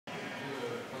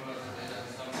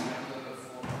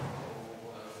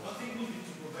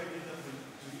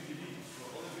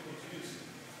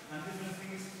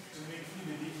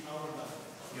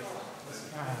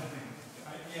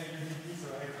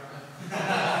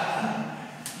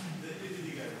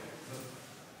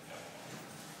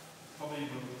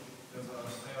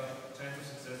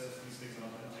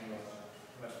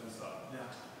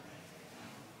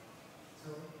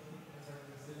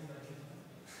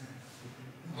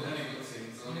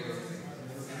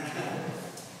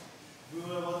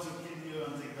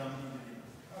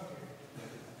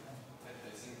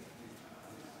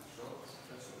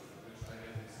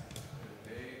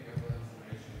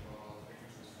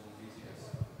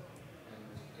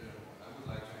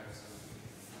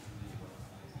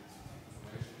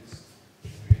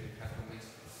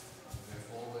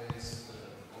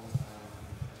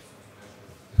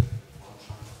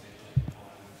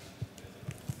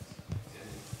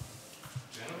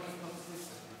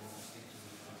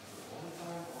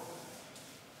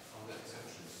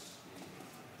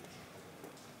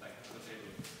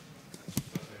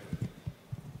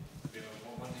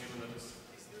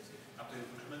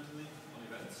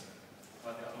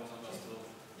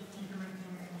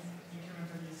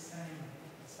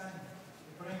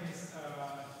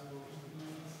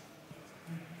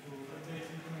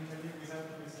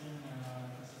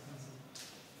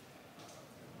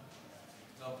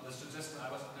the suggestion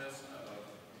I was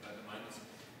had in mind is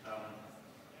Are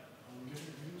we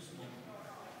getting views now?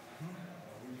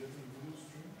 Are we getting views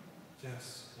stream?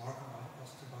 Yes, Mark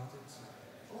asked about it.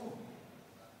 Oh.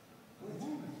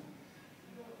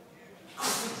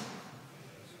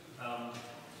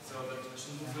 So that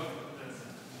should move on.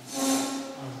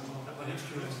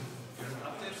 There's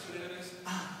updates to the database,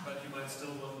 but you might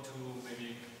still want to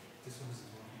maybe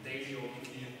daily or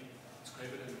weekly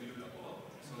scrape it and redo it all,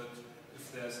 so that if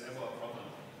there's ever a problem,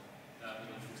 you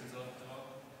can fix it out.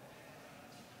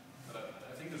 But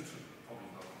I think this should probably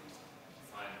go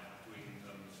fine doing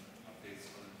updates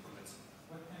on commits.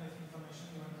 What kind of information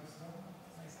you want us to know?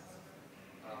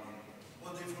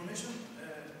 Well, the information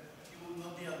it will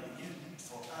not be used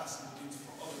for us, it will be used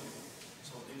for other people.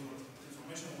 So the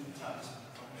information we have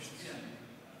from HDN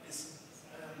is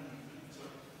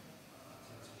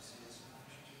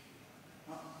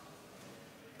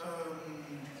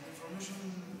information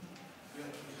we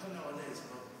have nowadays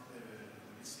about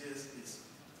BCS is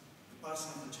the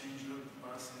parsing of the change log, the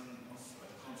parsing of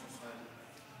control file,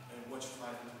 watch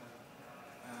file,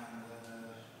 and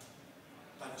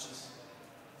packages.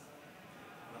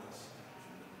 What else?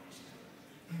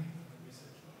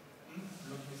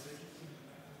 Log message?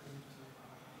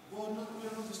 Well, no, we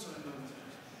are not storing log messages.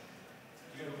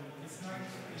 It's not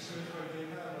historical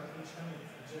data about each commit,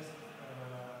 just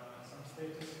some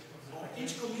status of the package.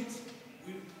 Each commit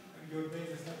will You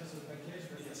update the status of the package,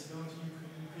 but yes. you don't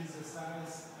increase the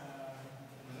size.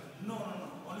 No,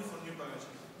 only for new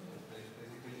packages. Basically,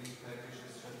 new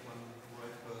packages have one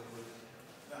right code with.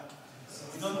 Yeah. So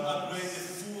we don't upgrade the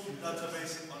full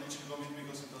database on each commit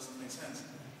because it doesn't make sense.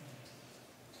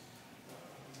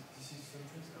 This is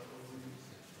something that already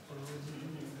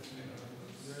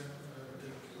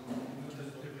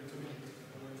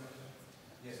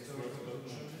Yes, store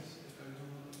resolutions. If I do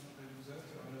that,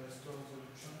 store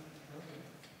resolution.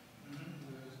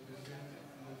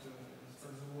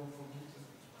 For the work for Git,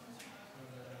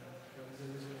 there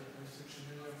is a section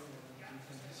here for different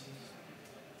PCs.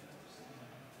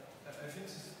 I think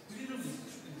it's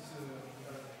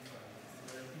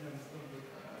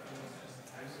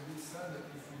I'm a bit sad that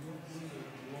if we don't do the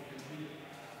work every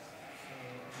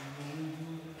we will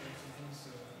do things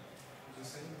the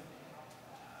same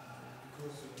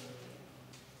because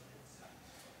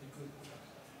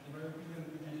in my opinion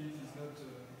the Git is not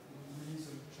really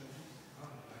some changes.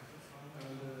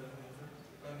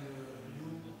 And you,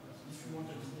 if you want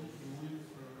to do it, you will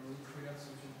recreate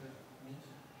something like me.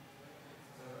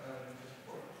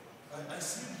 I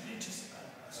see glitches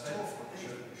store for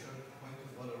data. Should point to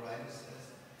what Orion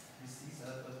says. He sees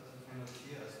us, but he cannot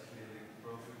hear us clearly.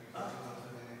 Probably because we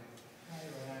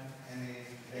don't have any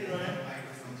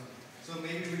microphones. So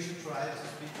maybe we should try to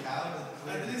speak loud and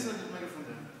clear. There is a microphone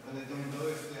there. But I don't know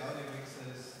if the audio mixer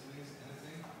is doing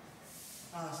anything.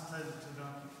 Slide it to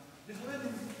down. Do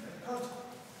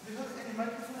you have any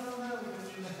microphone around there?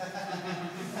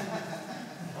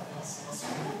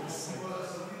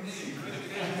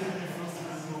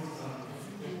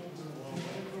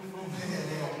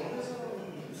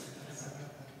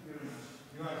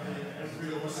 You are every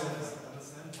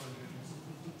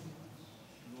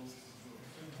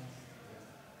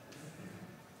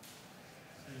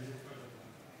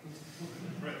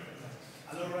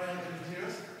Hello, Ryan, can you hear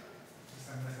us?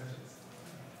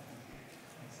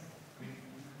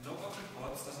 No bug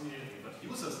reports doesn't mean anything, but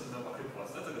users in no bug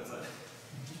reports, that's a good sign.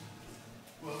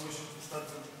 Well, we should start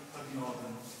to ignore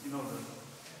them.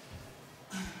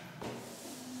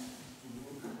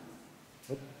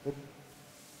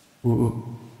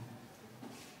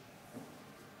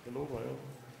 Hello, Ryan.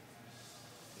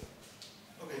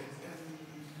 Okay,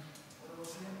 what I was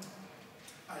saying?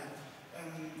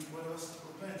 What I was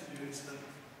replying to you is that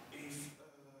if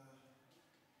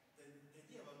the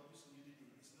idea about using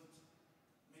Unity is not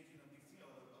making a big thing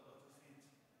out of it,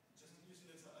 just using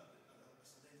it as a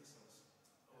data source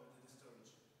or data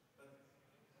storage. But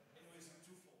anyways, it's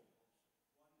twofold.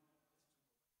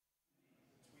 One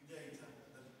is with data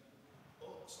that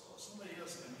somebody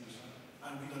else can use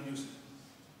and we don't use it.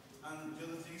 And the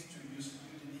other thing is to use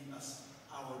Unity as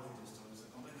our data store. It's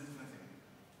a completely different thing.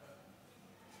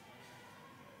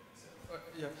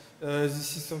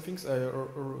 This is something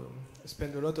I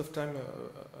spend a lot of time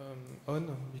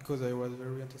on because I was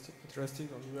very interested.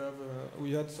 And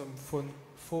we had some phone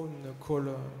call,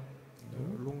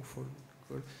 long phone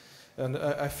call, and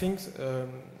I think the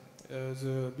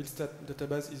build stat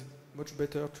database is much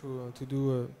better to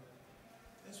do.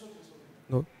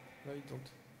 No, you don't.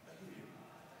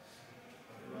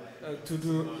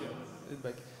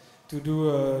 To do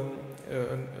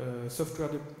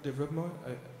software development,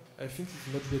 I think it's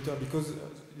much better because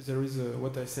there is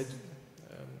what I said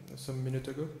some minute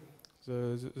ago.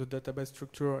 The database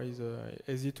structure is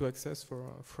easy to access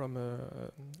from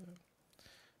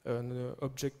an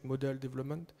object model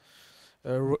development,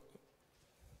 whereas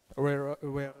apparently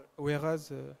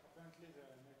the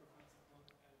microphones don't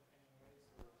help anyway.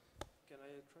 So can I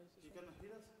try this? You cannot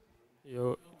hear us?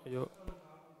 Yo.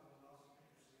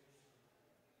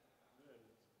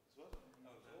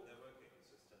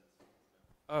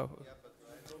 Oh. No,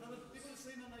 but people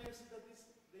say on IRC that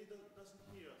they doesn't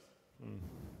hear us.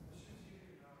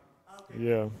 Okay.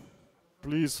 Yeah.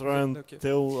 Please, Ryan, Okay.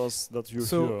 tell us that you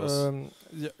hear us.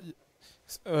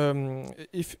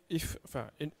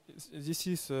 This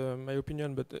is my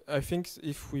opinion, but I think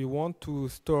if we want to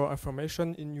store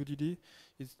information in UDD,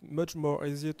 it's much more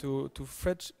easier to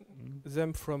fetch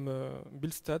them from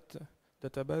BuildStat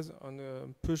database and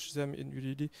push them in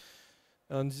UDD.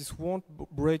 And this won't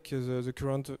break the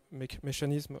current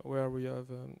mechanism where we have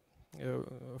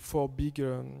 4 big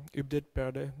updates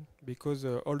per day, because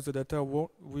all the data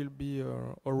will be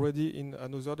already in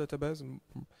another database.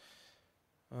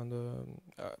 And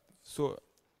so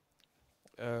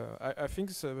I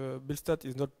think BuildStat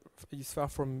is far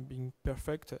from being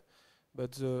perfect,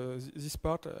 but this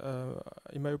part,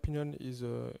 in my opinion, is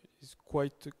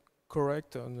quite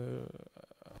correct, and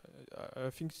I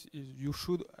think you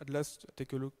should at least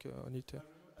take a look on it.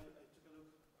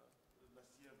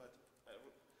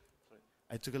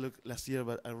 I took a look last year,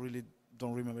 but I really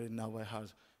don't remember it now by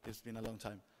heart. It's been a long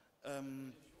time.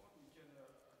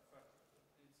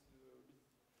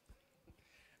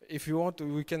 If you want,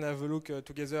 we can have a look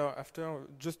together after,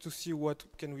 just to see what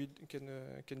can be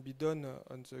done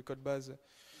on the code base.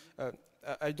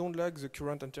 I don't like the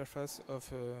current interface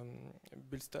of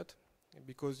BuildStat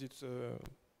because it's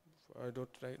I don't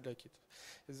like it.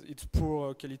 It's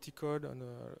poor quality code and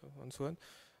so on.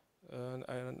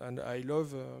 And I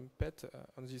love PET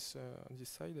on this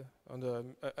side.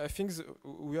 And I think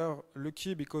we are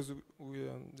lucky because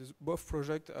both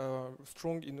projects are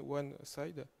strong in one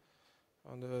side.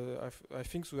 And I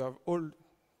think we have all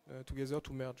together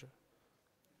to merge.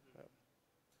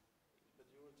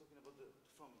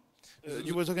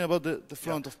 You were talking about the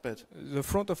front of PET. The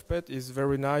front of PET is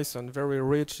very nice and very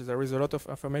rich. There is a lot of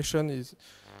information.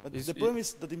 But the problem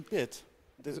is that in PET,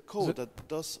 the code that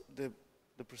does the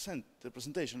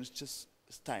presentation is just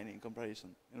tiny in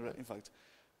comparison. In fact,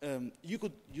 you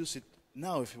could use it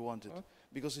now if you wanted,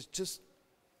 because it just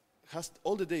has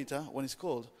all the data when it's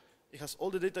called. It has all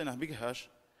the data in a big hash,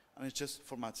 and it just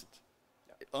formats it.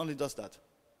 It only does that.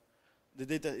 The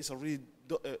data is already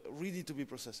ready to be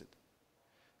processed.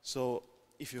 So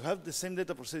if you have the same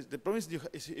data processed, the problem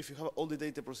is if you have all the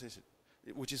data processed,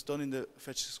 which is done in the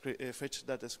fetch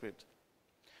data script.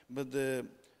 But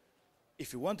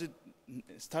if you want to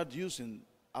start using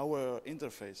our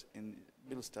interface in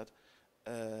BuildStat,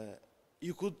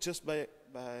 you could just by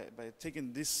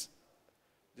taking this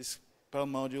Perl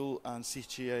module and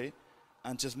CGA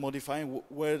and just modifying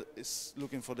where it's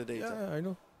looking for the data. Yeah, I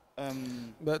know.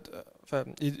 But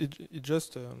it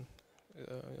just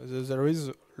there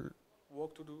is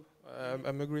work to do.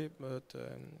 I'm agree, but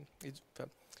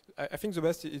I think the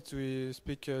best is we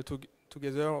speak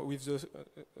together with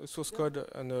the source code,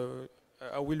 and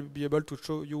I will be able to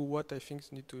show you what I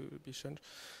think need to be changed.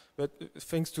 But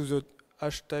thanks to the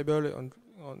hash table and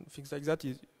things like that,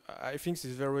 I think it's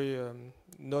very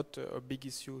not a big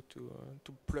issue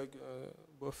to plug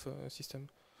both systems.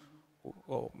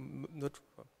 Or not.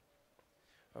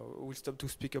 We'll stop to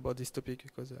speak about this topic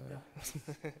because.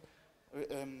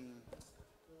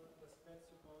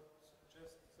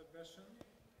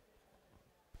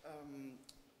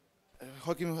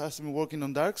 Joachim has been working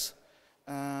on darks,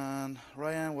 and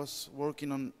Ryan was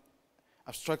working on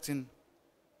abstracting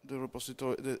the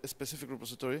repository, the specific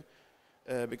repository,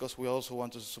 because we also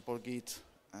want to support Git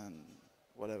and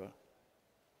whatever.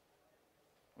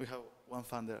 We have one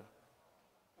fan there,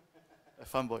 a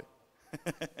fanboy.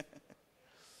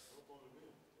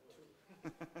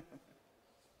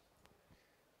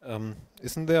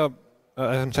 Isn't there,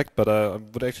 I haven't checked, but I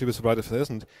would actually be surprised if there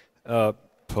isn't, a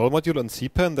Perl module on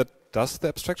CPAN that does the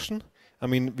abstraction? I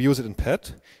mean, we use it in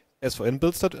PET. As for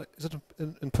BuildStat, is it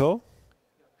in Perl?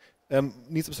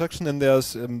 Needs abstraction, and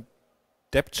there's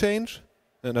dep change,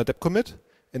 dep commit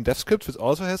in DevScript, which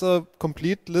also has a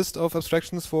complete list of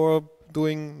abstractions for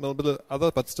doing a little bit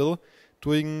other, but still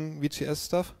doing VGS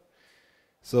stuff.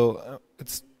 So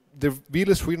the wheel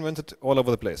is reinvented all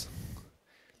over the place.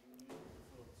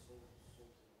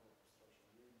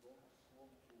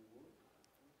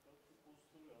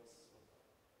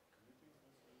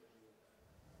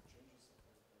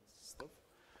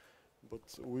 But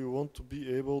we want to be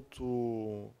able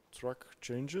to track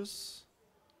changes.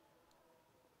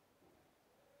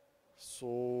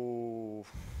 So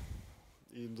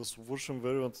in the subversion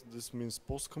variant, this means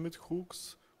post-commit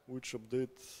hooks, which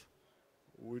update,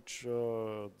 which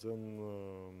then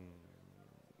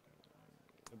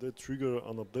they trigger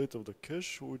an update of the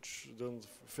cache, which then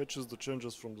fetches the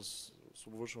changes from the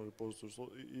subversion repository. So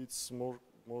it's more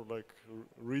like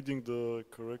reading the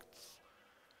correct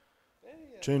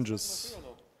changes.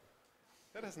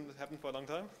 That hasn't happened for a long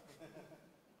time.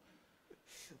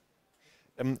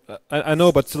 I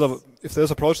know, but still, if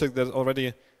there's a project that's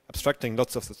already abstracting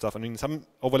lots of the stuff, I mean, some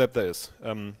overlap there is,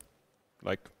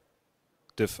 like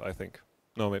diff, I think.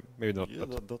 No, maybe not. Yeah,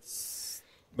 but that's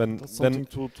then something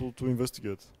to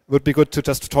investigate. Would be good to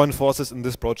just join forces in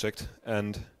this project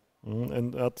and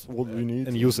add what we need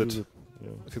and use it. Yeah.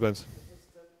 If you want.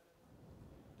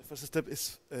 The first step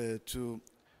is to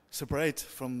separate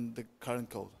from the current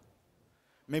code.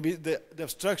 Maybe the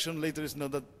abstraction later is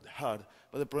not that hard,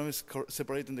 but the problem is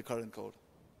separating the current code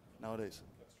nowadays.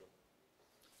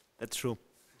 That's true.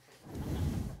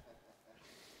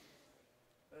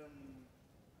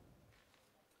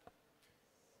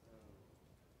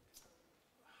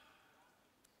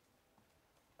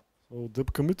 So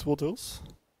DebCommit, what else?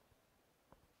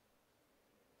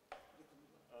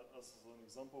 As an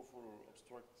example for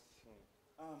abstract.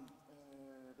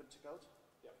 DebCheckout?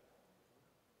 Yeah.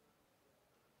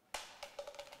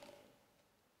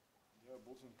 They are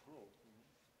both in Perl.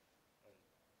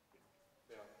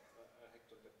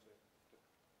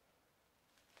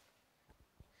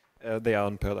 They are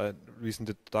on Perl. I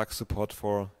recently did Dark support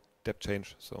for deb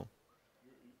change. So.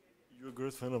 You're a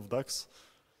great fan of DAX.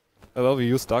 Well, we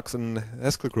use DAX in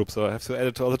Haskell group, so I have to add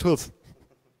it to all the tools.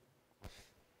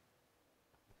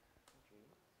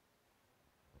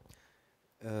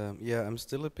 Yeah, I'm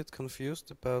still a bit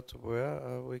confused about where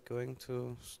are we going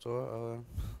to store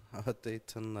our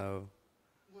data now.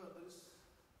 Well,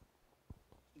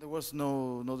 there was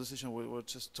no decision. We were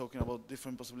just talking about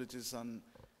different possibilities, and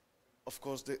of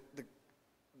course the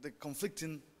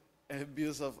conflicting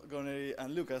views of Goneri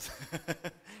and Lucas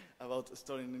about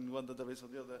storing in one database or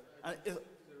the other. And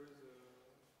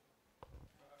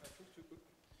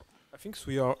I think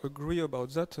we are agree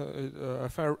about that.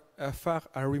 As far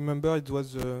I remember, it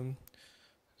was the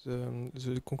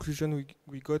conclusion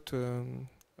we got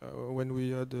when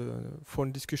we had a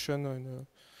phone discussion in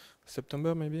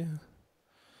September, maybe.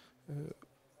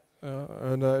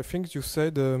 And I think you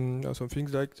said some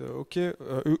things like, okay,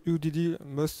 UDD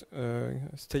must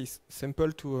stay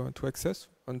simple to access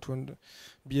and to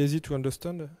be easy to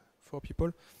understand for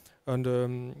people. And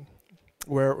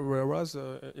whereas,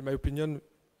 in my opinion,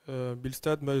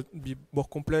 build-stat must be more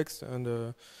complex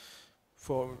and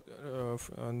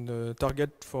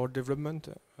target for development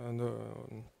and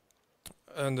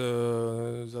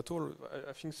that's all.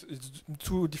 I think it's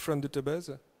two different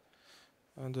databases.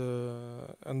 And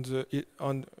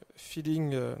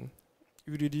feeding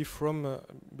UDD from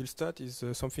build-stat is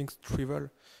something trivial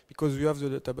because you have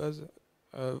the database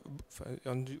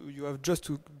and you have just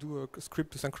to do a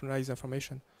script to synchronize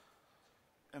information.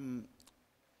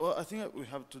 Well, I think we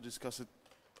have to discuss it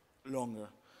longer,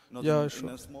 not in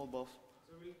a small BoF.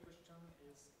 The real question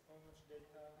is how much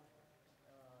data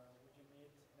would you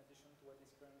need in addition to what is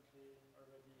currently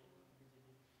already in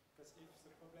UDD? Because if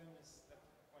the problem is that,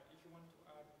 well, if you want to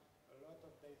add a lot of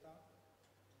data,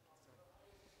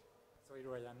 sorry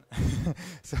Ryan,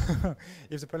 so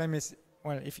if the problem is,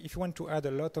 well, if you want to add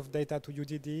a lot of data to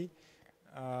UDD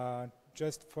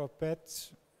just for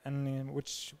pets, and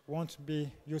which won't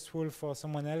be useful for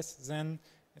someone else, then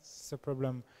it's a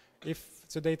problem. If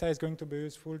the data is going to be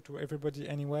useful to everybody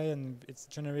anyway, and it's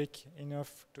generic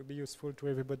enough to be useful to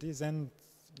everybody, then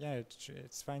yeah,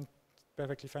 it's fine,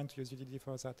 perfectly fine to use UDD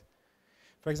for that.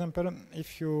 For example,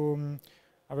 if you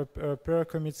have a per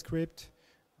commit script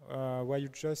where you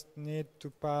just need to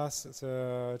pass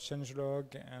the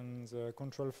changelog and the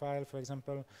control file, for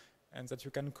example, and that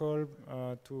you can call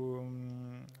to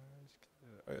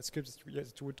scripts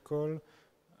that you would call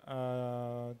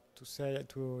to say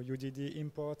to UDD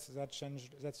import that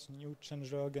new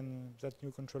changelog and that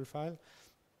new control file,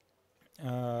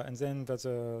 and then that's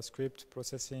a script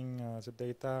processing the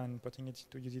data and putting it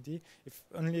to UDD. If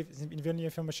the only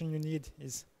information you need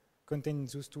is contained in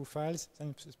those two files,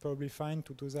 then it's probably fine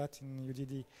to do that in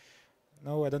UDD.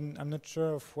 No, I'm not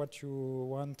sure of what you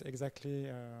want exactly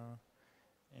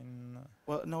in.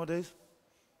 Well, nowadays,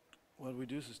 what we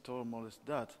do is store more or less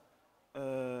that.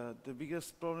 The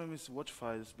biggest problem is watch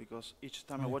files, because each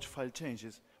time a watch file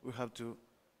changes, we have to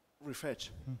refetch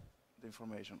the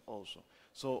information also.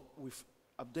 So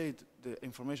update the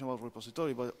information about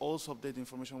repository, but also update the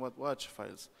information about watch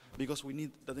files, because we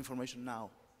need that information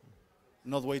now,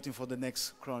 not waiting for the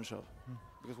next cron job.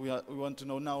 Because we want to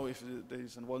know now if there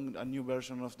is a new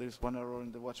version of this one error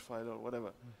in the watch file or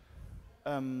whatever.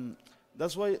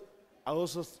 That's why I'm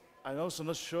also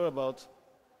not sure about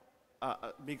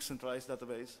a big centralized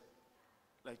database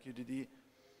like UDD,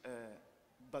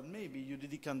 but maybe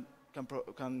UDD can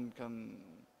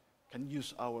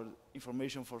use our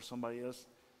information for somebody else,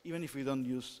 even if we don't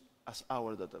use as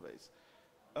our database.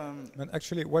 But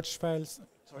actually, watch files.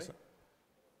 Sorry.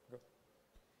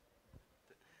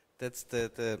 That's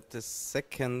the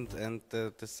second and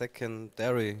the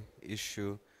secondary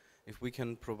issue. If we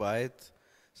can provide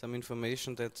some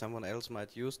information that someone else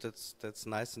might use, that's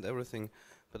nice and everything.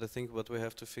 But I think what we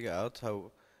have to figure out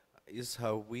how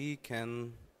we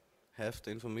can have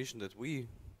the information that we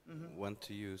want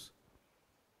to use.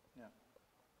 Yeah.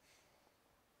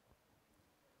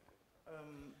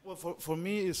 Well, for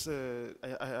me, is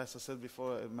as I said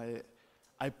before,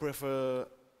 I prefer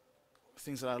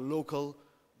things that are local,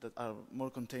 that are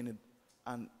more contained,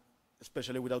 and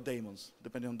especially without daemons,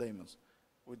 depending on daemons,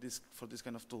 for this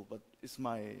kind of tool. But it's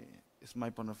my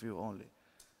point of view only.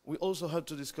 We also have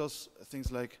to discuss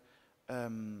things like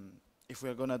if we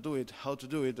are going to do it, how to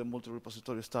do it, the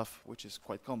multi-repository stuff, which is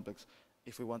quite complex.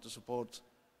 If we want to support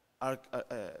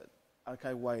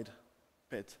archive-wide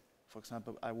PET, for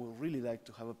example, I would really like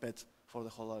to have a PET for the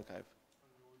whole archive.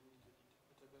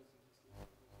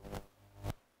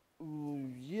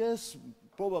 Yes,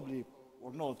 probably,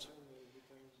 or not.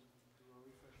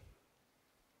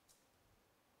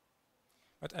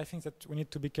 But I think that we need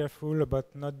to be careful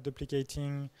about not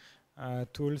duplicating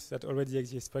tools that already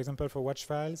exist. For example, for watch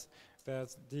files,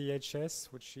 there's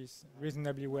DHS, which is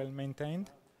reasonably well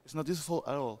maintained. It's not useful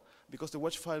at all, because the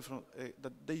watch file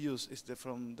that they use is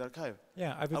from the archive.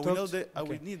 Yeah, have you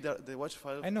we need the watch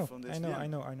file from the SVN. I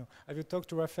know. Have you talked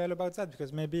to Raphael about that?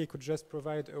 Because maybe he could just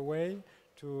provide a way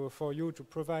for you to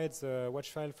provide the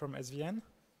watch file from SVN.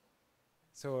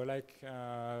 So like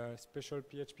a special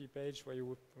PHP page where you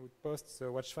would post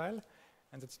the watch file,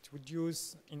 and that it would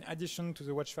use, in addition to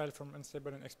the watch file from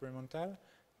Unstable and Experimental,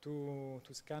 to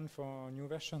scan for new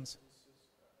versions.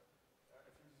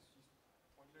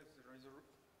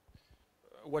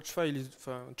 Watch file is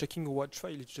checking a watch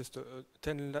file. It's just a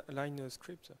 10-line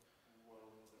script.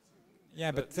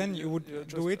 Yeah, but then you would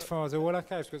do it for the whole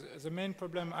archives, because the main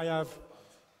problem I have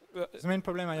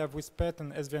with PET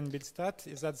and SVN buildstat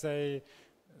is that they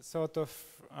sort of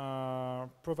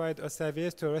provide a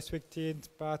service to a restricted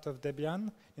part of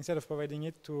Debian instead of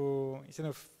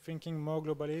thinking more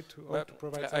globally to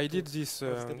provide. I did this.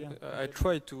 I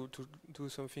tried to do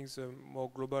some things more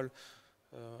global.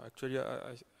 Actually,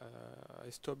 I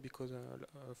stopped because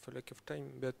of a lack of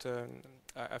time. But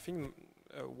I think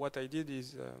what I did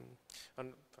is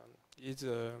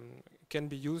can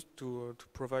be used to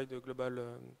provide a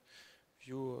global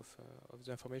view of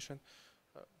the information.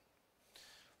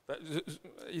 But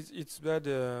it's bad.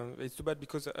 It's too bad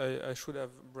because I should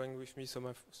have brought with me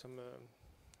some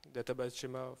database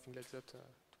schema or things like that to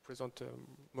present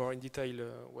more in detail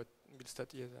what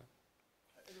buildstat is. Anyway,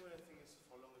 I think it's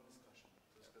for longer discussion to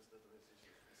discuss database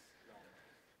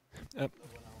issues.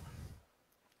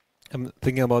 I'm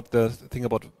thinking about the thing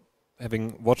about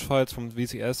having watch files from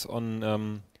VCS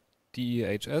on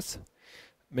DEHS.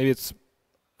 Maybe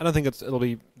I don't think it'll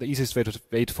be the easiest way to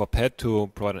wait for PET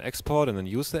to provide an export and then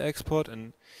use the export.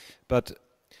 But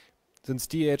since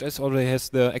DEHS already has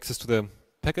the access to the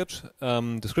package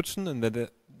description, and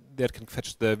that can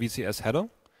fetch the VCS header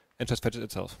and just fetch it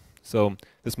itself. So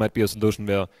this might be a solution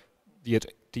where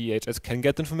DEHS can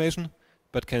get information,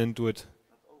 but can do it.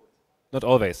 Not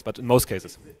always, but in most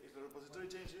cases.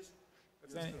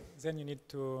 Then you need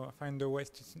to find a way.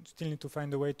 Still need to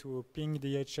find a way to ping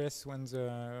DHS when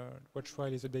the watch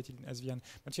file is updated in SVN.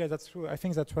 But yeah, that's true. I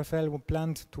think that Raphael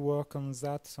planned to work on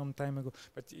that some time ago,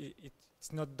 but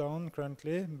it's not done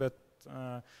currently. But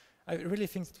I really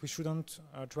think that we shouldn't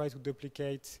try to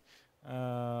duplicate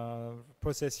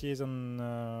processes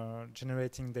on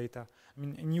generating data. I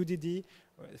mean, in UDD,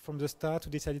 from the start,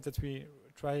 we decided that we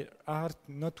try hard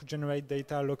not to generate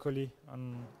data locally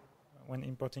when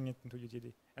importing it into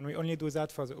UDD. And we only do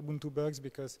that for the Ubuntu bugs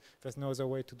because there's no other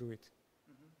way to do it.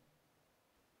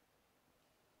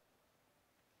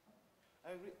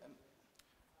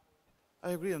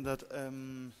 I agree on that.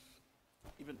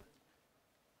 Even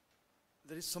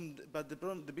there is some, but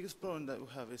the biggest problem that we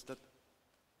have is that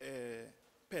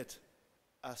PET,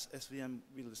 as SVN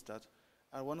buildstat,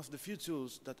 are one of the few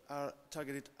tools that are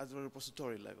targeted at the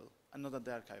repository level and not at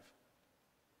the archive.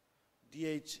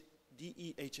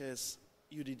 DEHS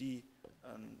UDD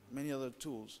and many other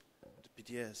tools, the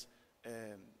PTS,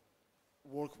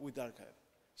 work with archive.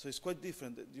 So it's quite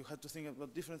different. You have to think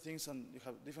about different things, and you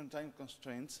have different time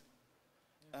constraints,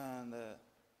 and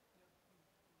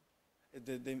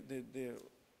the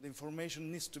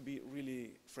information needs to be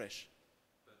really fresh.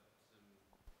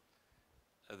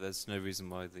 But there's no reason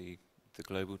why the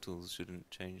global tools shouldn't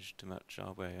change to match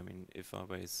our way. I mean, if our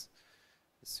way is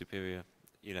superior,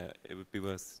 you know, it would be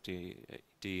worth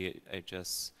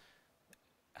DHS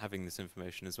having this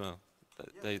information as well.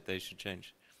 But they should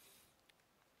change.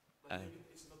 But maybe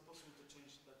it's not possible to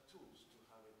change the tools to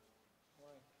have it.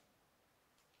 Why?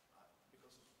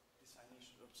 Because of design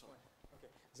issues. Sorry.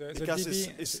 Okay. Because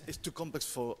it's too complex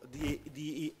for the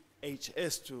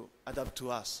DHS to adapt to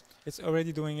us. It's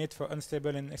already doing it for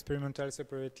unstable and experimental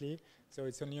separately. So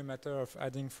it's only a matter of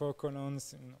adding 4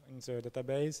 columns in the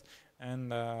database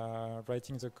and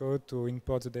writing the code to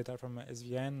import the data from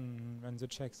SVN and run the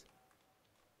checks.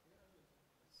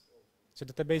 So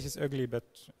the database is ugly, but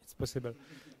it's possible.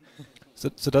 So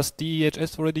does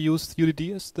DHS already use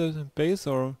UDD as the base,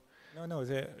 or? No,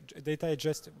 the data is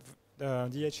just the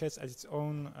DHS has its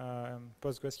own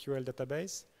PostgreSQL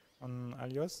database on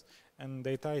Alios, and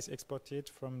data is exported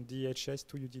from DHS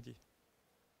to UDD.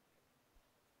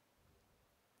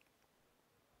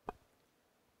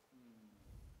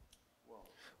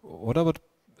 What about,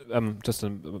 just a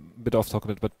bit off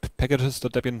topic, but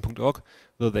packages.debian.org,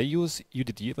 will they use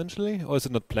UDD eventually, or is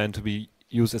it not planned to be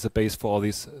used as a base for all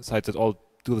these sites that all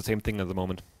do the same thing at the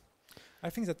moment? I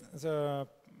think that the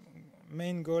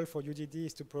main goal for UDD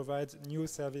is to provide new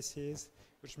services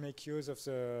which make use of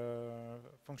the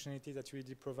functionality that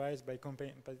UDD provides by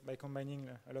combining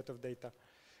a lot of data.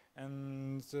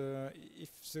 And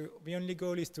if the only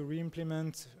goal is to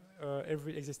re-implement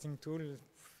every existing tool,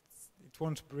 it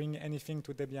won't bring anything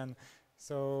to Debian.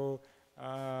 So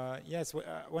yes,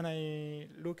 when I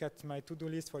look at my to-do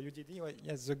list for UDD,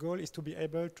 yes, the goal is to be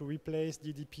able to replace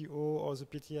DDPO or the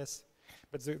PTS.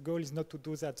 But the goal is not to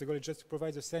do that. The goal is just to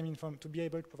provide the same to be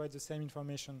able to provide the same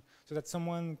information, so that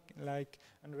someone like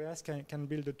Andreas can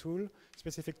build a tool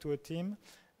specific to a team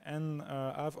and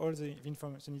have all the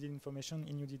needed information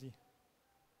in UDD.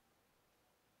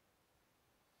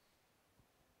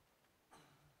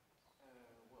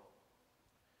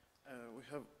 We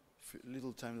have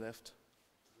little time left.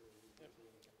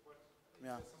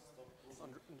 Yeah.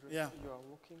 Yeah. You are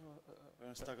working.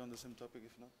 We're stuck on the same topic,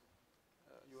 if not.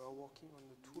 You are working on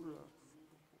the tool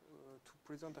to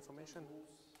present information.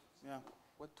 Yeah.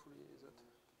 What tool is it?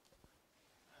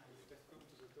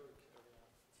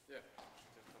 Yeah.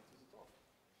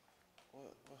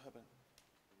 What happened?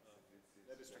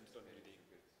 They're distracted on UDD.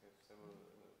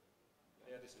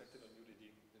 They are distracted on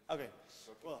UDD. Okay.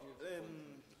 Well,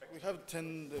 we have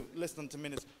less than 10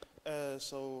 minutes,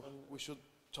 so we should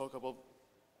talk about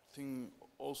things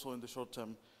also in the short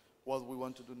term. What we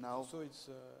want to do now. So it's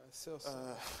source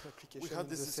application. We had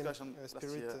this discussion last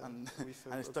year, and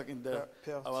I stuck in there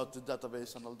about the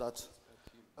database and all that.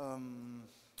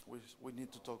 We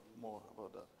need to talk more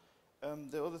about that.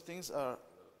 The other things are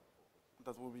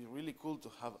that would be really cool to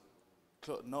have.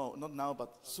 No, not now,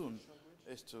 but soon,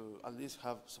 is to at least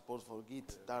have support for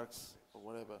Git, Darks, or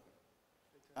whatever.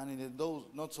 And in those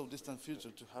not so distant future,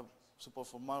 to have support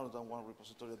for more than one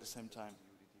repository at the same time.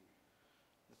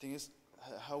 The thing is,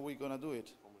 how are we gonna do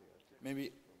it?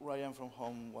 Maybe Ryan from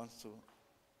home wants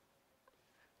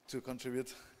to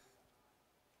contribute.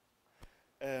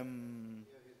 He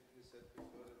said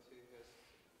before that he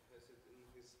has it in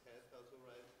his head how to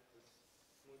write this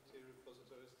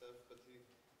multi-repository stuff, but he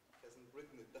hasn't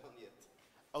written it down yet.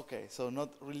 Okay, so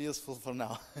not really useful for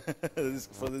now,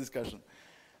 for the discussion.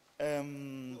 No,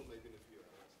 maybe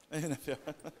in a few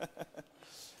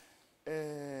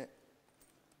hours.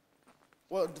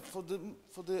 Well, for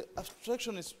the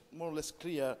abstraction is more or less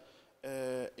clear.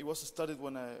 It was started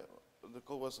when the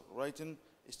code was writing.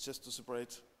 It's just to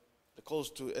separate the calls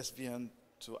to SVN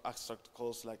to abstract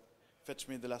calls like fetch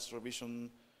me the last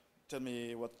revision, tell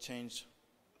me what changed,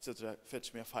 etc.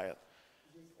 Fetch me a file.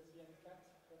 You use SVN cat?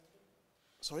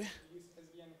 Sorry? You use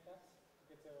SVN cat to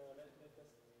get the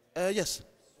latest? Yes.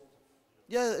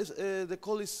 Yeah, the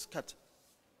call is cat.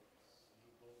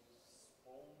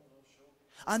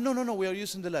 No, we are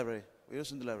using the library.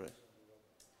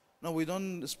 No, we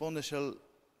don't spawn the shell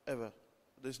ever.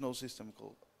 There's no system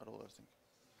call at all, I think.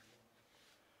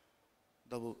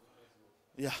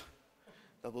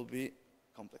 That will be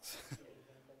complex. How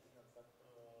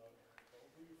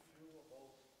do you feel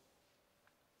about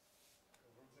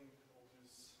converting all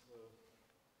these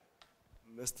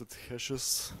nested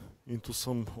hashes into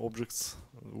some objects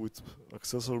with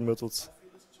accessor methods? I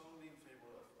feel strongly in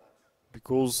favor of that.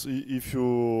 because if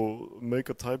you make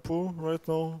a typo right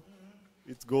now,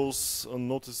 it goes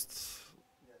unnoticed.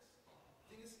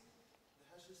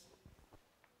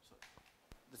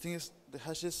 The thing is, the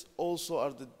hashes also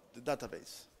are the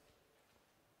database.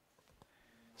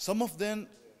 Some of them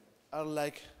are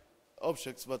like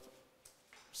objects, but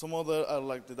some other are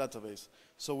like the database.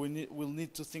 So we'll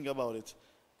need to think about it.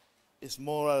 It's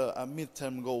more a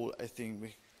midterm goal, I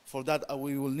think. For that,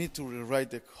 we will need to rewrite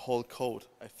the whole code,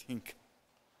 I think,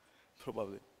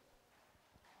 probably.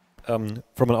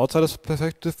 From an outsider's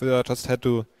perspective, where I just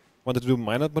wanted to do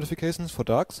minor modifications for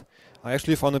darks, I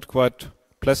actually found it quite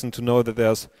pleasant to know that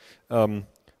there's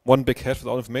one big hash with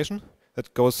all information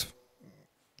that goes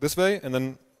this way and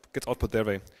then gets output their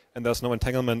way. And there's no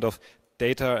entanglement of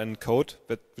data and code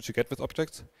which you get with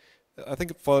objects. I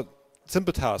think for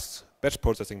simple tasks, batch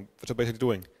processing, which I'm basically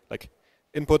doing, like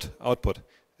input, output,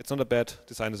 it's not a bad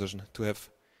design decision to have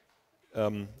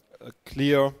a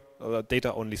clear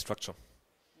data-only structure.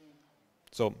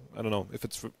 So I don't know if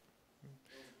it's,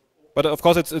 but of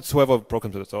course it's whoever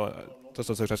programs it. So just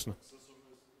a suggestion.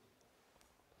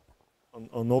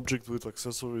 An object with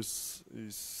accessories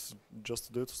is just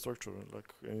a data structure, like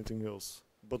anything else.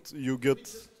 But you get a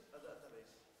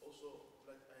database, also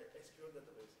like a SQL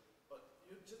database. But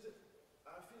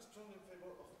I feel strongly in favor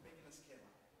of making a schema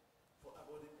for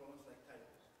avoiding problems like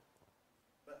typos.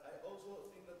 But I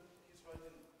also think that he's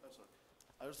writing.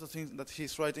 I also think that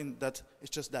he's writing that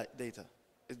it's just data.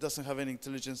 It doesn't have any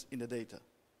intelligence in the data,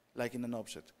 like in an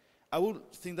object. I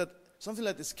would think that something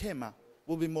like the schema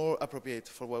will be more appropriate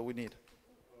for what we need.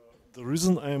 The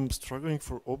reason I am struggling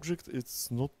for object is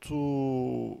not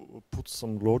to put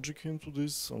some logic into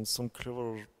this and some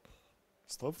clever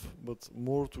stuff, but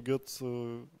more to get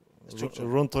a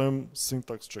runtime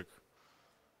syntax check.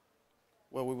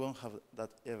 Well, we won't have that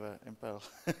ever in Perl.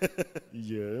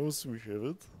 Yes, we have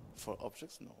it. For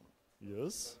objects, no.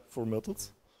 Yes. For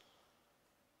methods.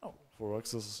 Oh. For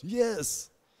access. Yes.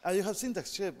 You have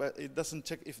syntax check, but it doesn't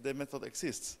check if the method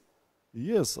exists.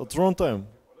 Yes, at runtime.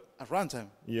 At runtime?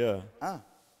 Yeah. Ah.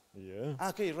 Yeah.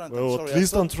 Okay, runtime. Well, sorry, at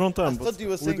least on runtime. I thought you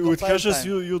were saying with hashes, time.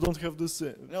 you don't have this.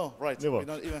 No, right. Never. We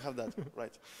don't even have that.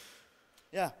 Right.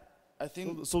 Yeah, I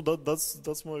think. So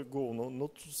that's my goal.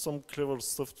 Not some clever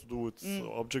stuff to do with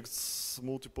objects,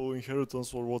 multiple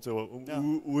inheritance or whatever. Yeah.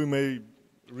 We may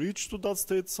reach to that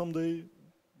state someday,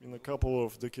 in a couple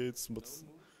of decades, but.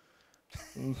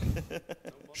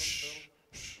 Shh.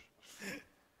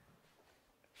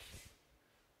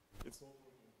 It's not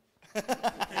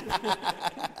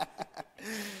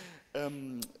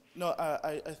no,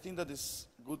 I think that is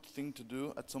a good thing to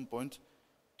do at some point,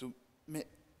 to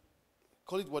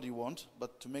call it what you want,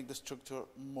 but to make the structure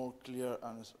more clear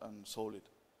and solid,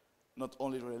 not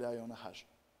only rely on a hash.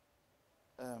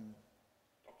 Documented.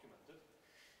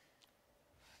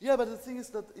 Yeah, but the thing is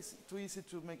that it's too easy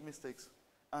to make mistakes,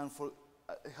 and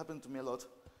it happened to me a lot.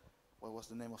 What was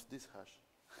the name of this hash?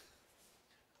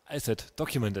 I said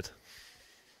documented.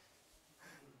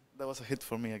 That was a hit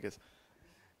for me, I guess.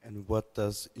 And what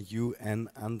does UN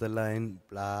underline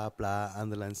blah blah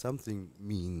underline something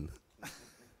mean?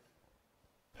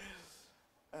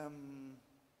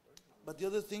 But the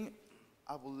other thing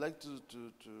I would like to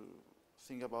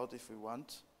think about, if we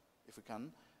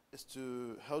can, is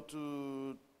to how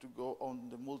to go on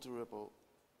the multi-repo.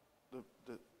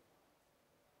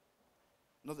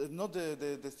 Not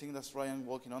the thing that's Ryan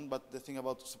working on, but the thing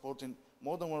about supporting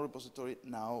more than one repository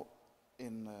now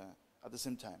at the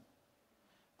same time.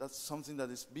 That's something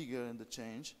that is bigger in the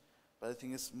change, but I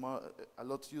think it's a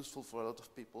lot useful for a lot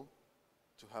of people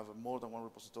to have more than one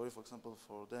repository, for example,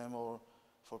 for them or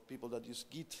for people that use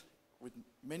Git. With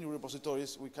many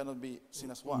repositories, we cannot be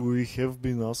seen as one. We have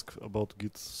been asked about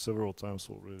Git several times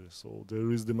already, so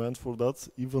there is demand for that,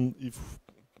 even if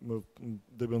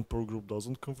Debian Pro Group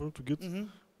doesn't convert to Git,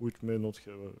 which may not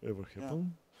ever happen.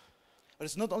 Yeah. But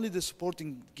it's not only the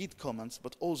supporting Git commands,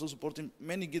 but also supporting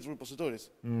many Git repositories.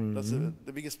 That's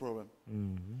the biggest problem.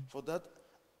 For that,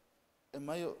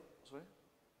 sorry?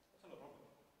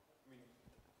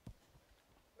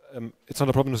 It's not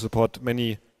a problem to support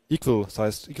many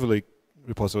equally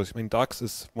repositories. I mean, Darks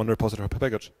is one repository per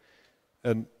package,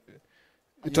 and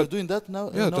you're doing that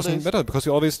now. Yeah, it doesn't matter because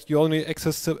you only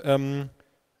access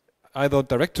either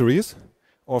directories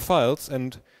or files,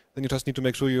 and then you just need to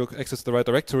make sure you access the right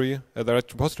directory, the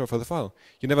right repository for the file.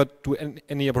 You never do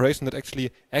any operation that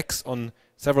actually acts on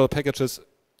several packages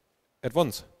at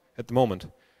once at the moment.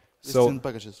 Listing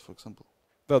packages, for example.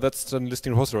 Well, that's then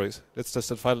listing repositories. That's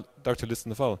just a file directly list in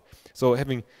the file. So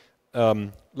having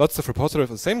lots of repositories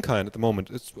of the same kind at the moment,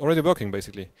 it's already working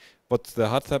basically. But the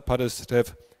hard part is to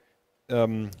have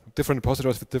different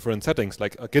repositories with different settings,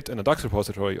 like a Git and a Dax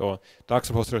repository, or Dax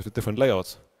repositories with different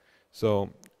layouts. So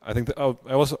I think that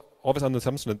I was always under the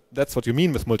assumption that that's what you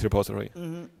mean with multi-repository.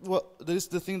 Well, there is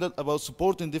the thing that about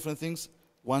supporting different things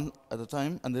one at a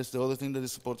time, and there's the other thing that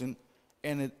is supporting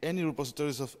any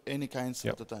repositories of any kinds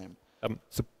at a time.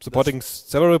 Supporting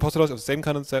several repositories of the same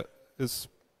kind is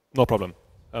no problem.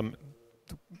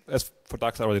 As for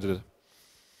Dax, I already did it.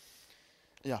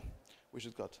 Yeah, we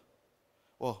should cut.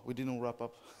 Well, we didn't wrap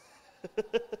up.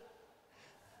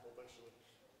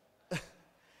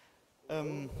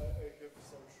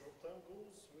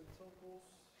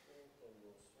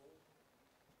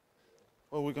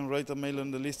 Well, we can write a mail on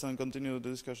the list and continue the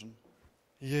discussion.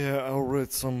 Yeah, I'll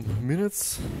read some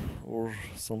minutes or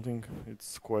something.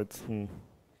 It's quite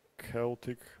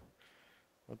chaotic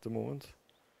at the moment.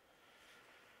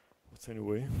 But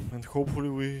anyway, and hopefully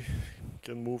we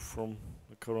can move from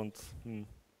the current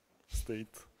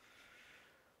state,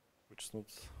 which is not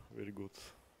very good.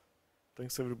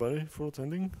 Thanks everybody for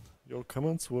attending. Your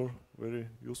comments were very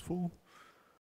useful.